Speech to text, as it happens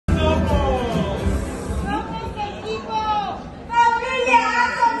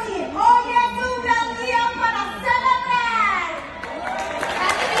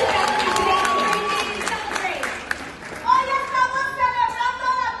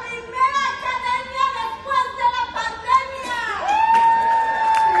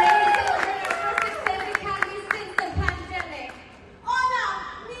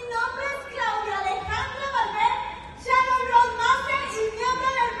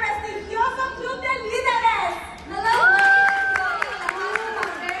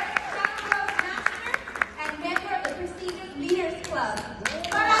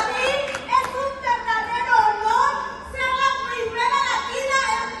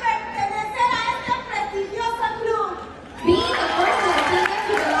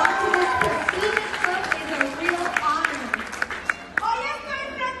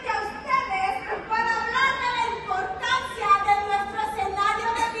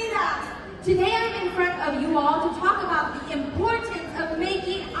Today I'm in front of you all to talk about the importance of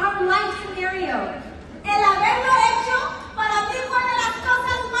making our life scenario. El haberlo hecho para mí fue una de las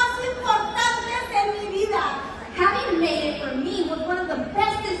cosas más importantes en mi vida. Having made it for me was one of the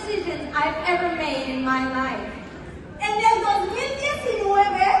best decisions I've ever made in my life. En el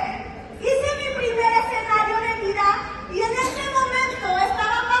 2019 hice mi primer escenario de vida y en ese momento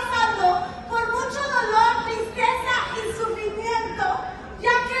estaba pasando por mucho dolor, tristeza y sufrimiento,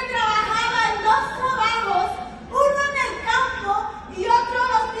 ya que trabajaba en 2 trabajos, uno en el campo y otro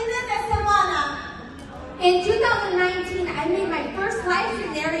los fines de semana. In 2019, I made my first life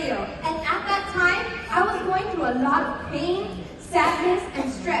scenario, and at that time, I was going through a lot of pain, sadness,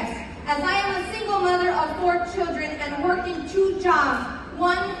 and stress, as I am a single mother of 4 children and working 2 jobs,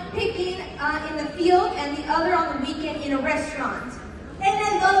 one picking in the field and the other on the weekend in a restaurant. En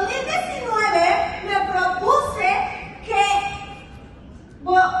el 2019 me propuse que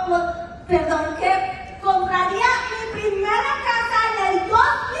compraría mi primera casa en el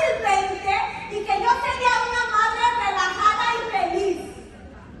 2020 y que yo sería una madre relajada y feliz.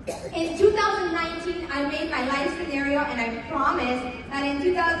 In 2019, I made my life scenario and I promised that in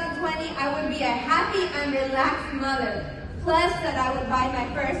 2020, I would be a happy and relaxed mother, plus that I would buy my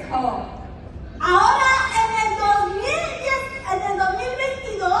first home. Ahora en el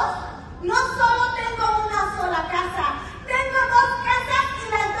 2022 no solo tengo una sola casa, tengo 2 casas y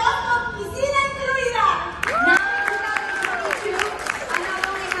las 2 con piscina incluida. Now in 2022, I not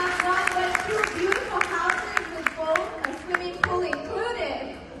only have 1 but 2 beautiful houses with both a swimming pool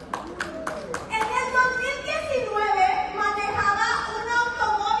included. En el 2019 manejaba un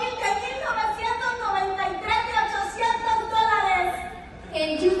automóvil de 1993 de $800.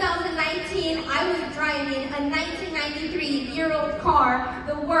 In 2019, I was driving a 1993-year-old car,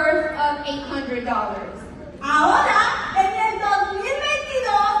 the worth of $800. Ahora, en el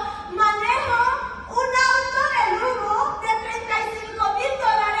 2022, manejo un auto de lujo de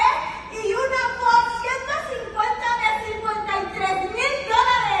 $35,000 y una Ford 150 de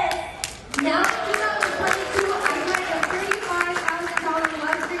 $53,000. Now in 2022, I drive a $35,000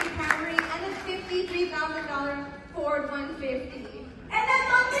 luxury Camry and a $53,000 Ford 150. En el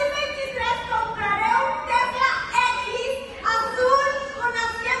 2023 compraré un Tesla X azul con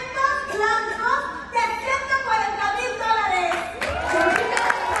asientos blancos de $140,000. For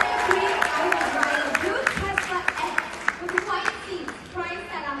 2023, I will drive a blue Tesla X with white seats priced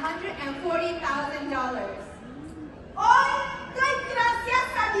at $140,000. Hoy doy gracias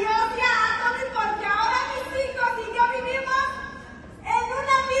a Dios y a Anthony porque ahora mis hijos y yo vivimos en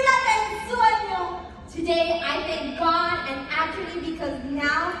una vida de ensueño. Today, I thank God and Anthony because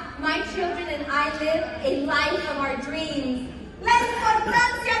now my children and I live a life of our dreams. La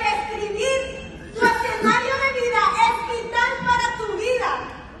importancia de escribir tu escenario de vida es vital para tu vida.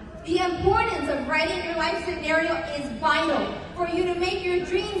 The importance of writing your life scenario is vital for you to make your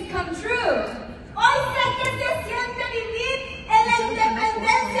dreams come true. Hoy sé que se siente vivir en la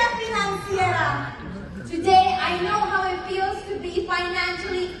independencia financiera. Today, I know how it feels to be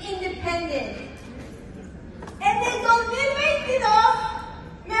financially independent. En el 2022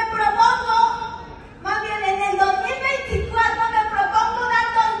 me propongo, más bien en el 2024 me propongo dar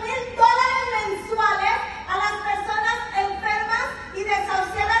 $2,000 mensuales a las personas enfermas y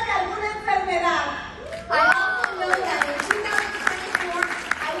desahuciadas de alguna enfermedad. I also know that in 2024,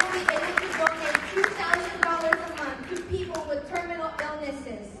 I will be able to donate $2,000 a month to people with terminal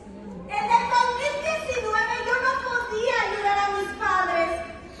illnesses. En el 2019 yo no podía ayudar a mis padres,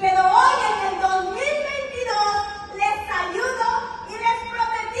 pero hoy en el 2022 les ayudo y les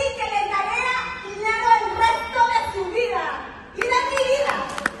prometí que les daría dinero el resto de su vida y de mi vida.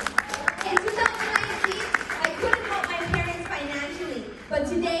 In 2019, I couldn't help my parents financially, but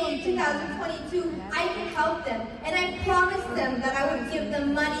today in 2022, I can help them, and I promised them that I would give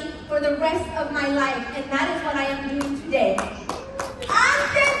them money for the rest of my life, and that is what I am doing today.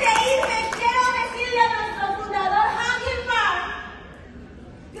 Antes de irme